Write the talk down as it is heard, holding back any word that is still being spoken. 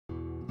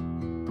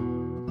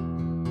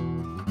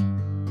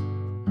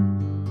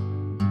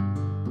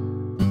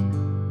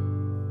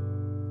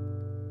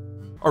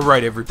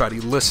Alright everybody,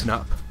 listen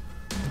up.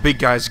 The big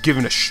guy's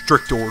given us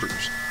strict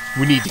orders.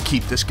 We need to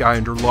keep this guy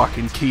under lock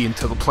and key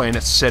until the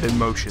planet's set in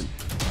motion.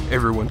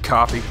 Everyone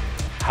copy?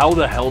 How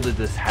the hell did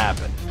this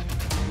happen?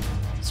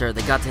 Sir,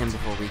 they got to him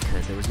before we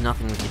could. There was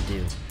nothing we could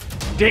do.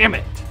 Damn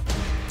it!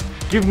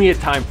 Give me a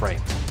time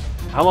frame.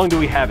 How long do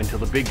we have until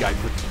the big guy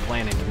puts the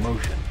plan into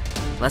motion?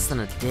 Less than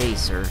a day,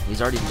 sir.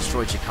 He's already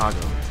destroyed Chicago.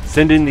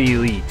 Send in the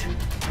elite.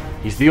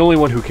 He's the only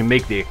one who can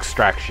make the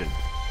extraction.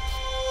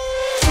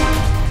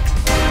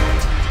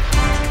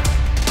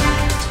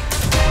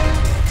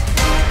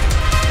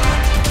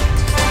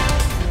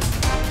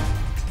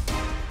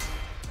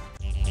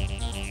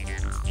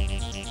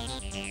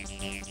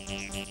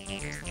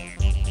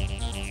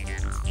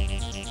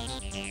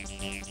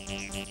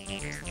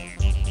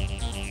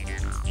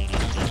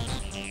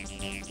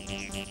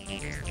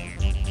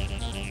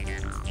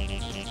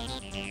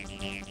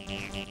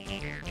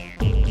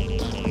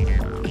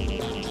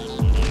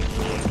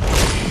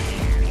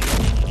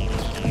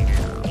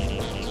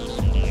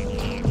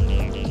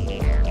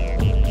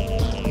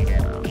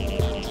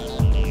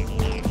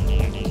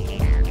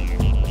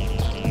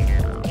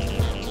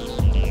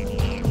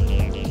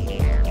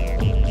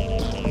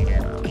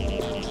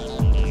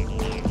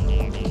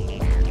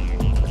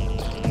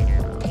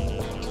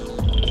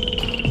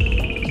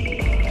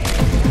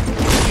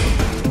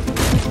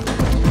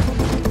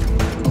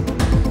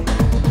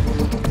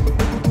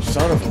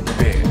 Son of a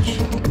bitch.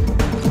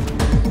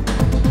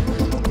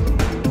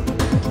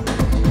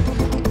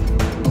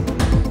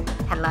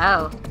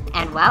 Hello,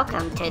 and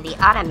welcome to the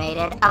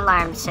automated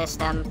alarm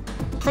system.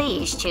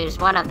 Please choose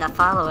one of the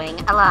following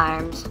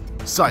alarms.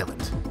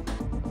 Silent.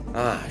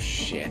 Ah,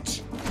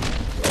 shit.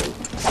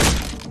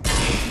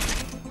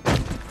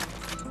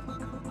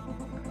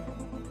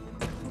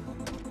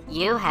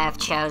 You have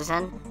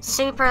chosen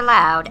super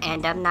loud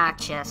and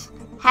obnoxious.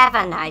 Have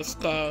a nice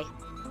day.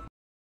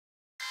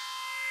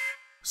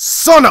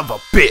 Son of a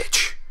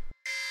bitch!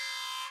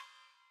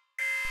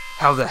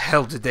 How the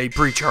hell did they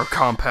breach our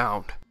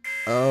compound?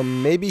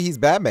 Maybe he's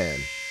Batman.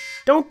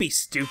 Don't be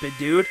stupid,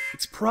 dude.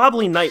 It's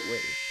probably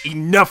Nightwing.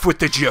 Enough with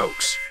the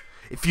jokes.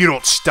 If you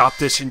don't stop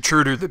this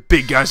intruder, the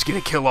big guy's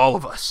gonna kill all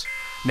of us.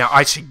 Now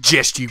I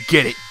suggest you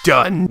get it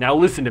done. Now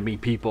listen to me,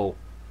 people.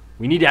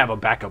 We need to have a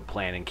backup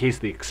plan in case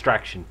the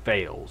extraction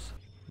fails.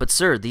 But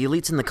sir, the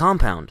elite's in the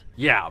compound.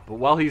 Yeah, but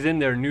while he's in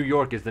there, New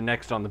York is the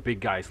next on the big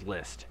guy's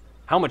list.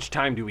 How much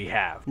time do we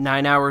have?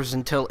 9 hours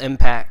until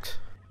impact.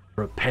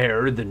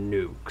 Prepare the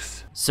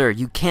nukes. Sir,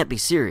 you can't be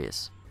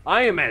serious.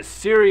 I am as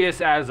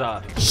serious as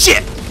a...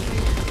 Shit!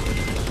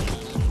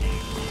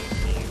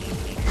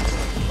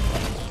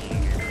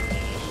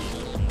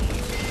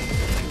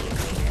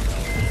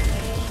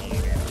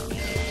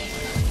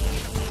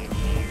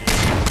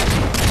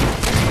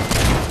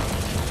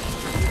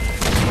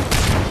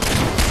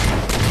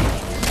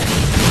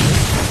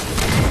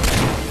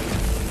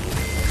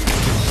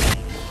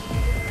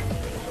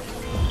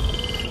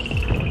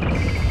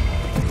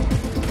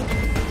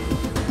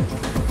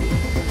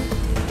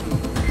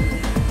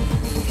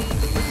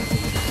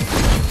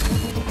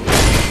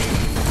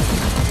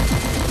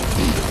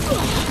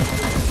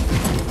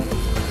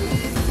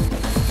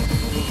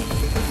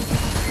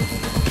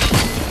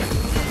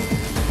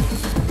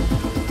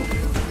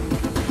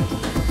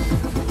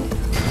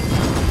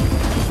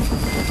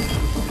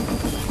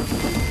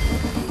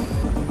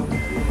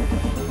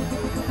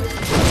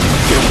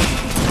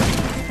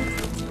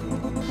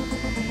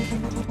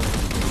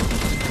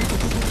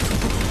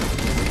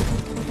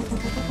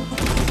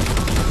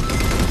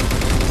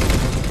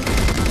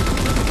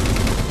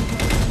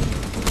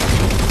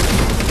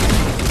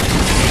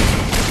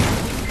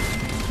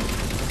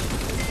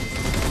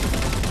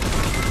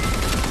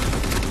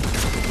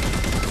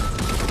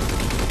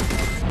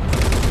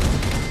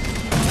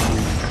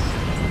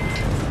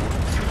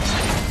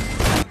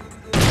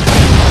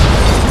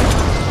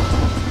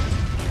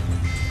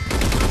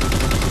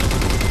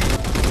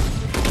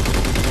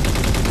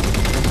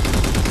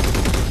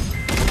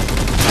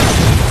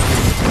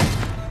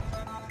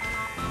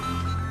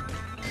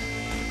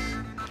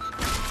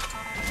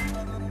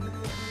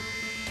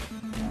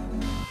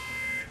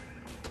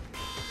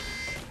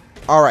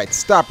 Alright,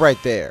 stop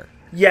right there.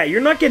 Yeah,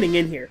 you're not getting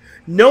in here.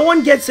 No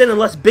one gets in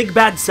unless Big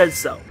Bad says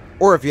so.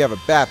 Or if you have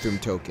a bathroom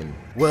token.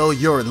 Well,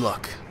 you're in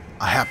luck.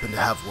 I happen to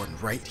have one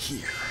right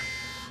here.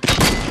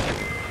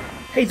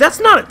 Hey, that's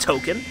not a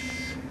token.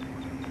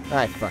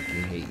 I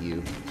fucking hate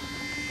you.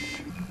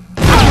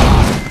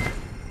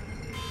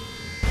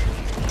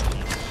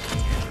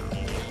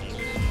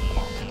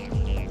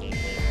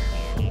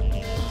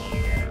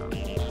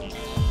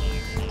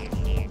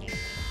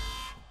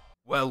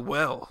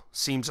 Well,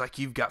 seems like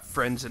you've got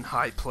friends in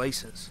high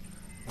places.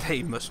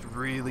 They must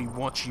really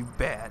want you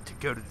bad to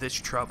go to this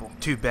trouble.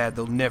 Too bad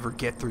they'll never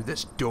get through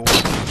this door.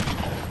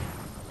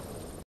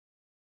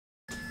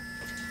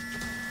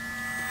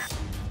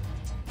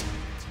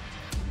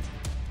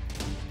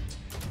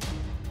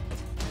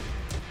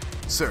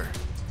 Sir,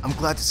 I'm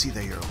glad to see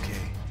that you're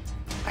okay.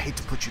 I hate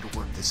to put you to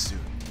work this soon,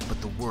 but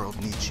the world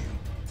needs you.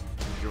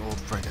 Your old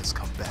friend has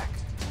come back.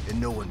 And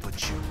no one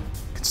but you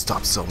can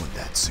stop someone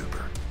that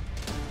super.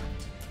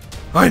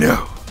 I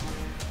know.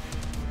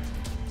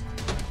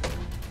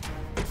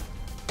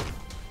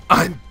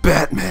 I'm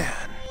Batman.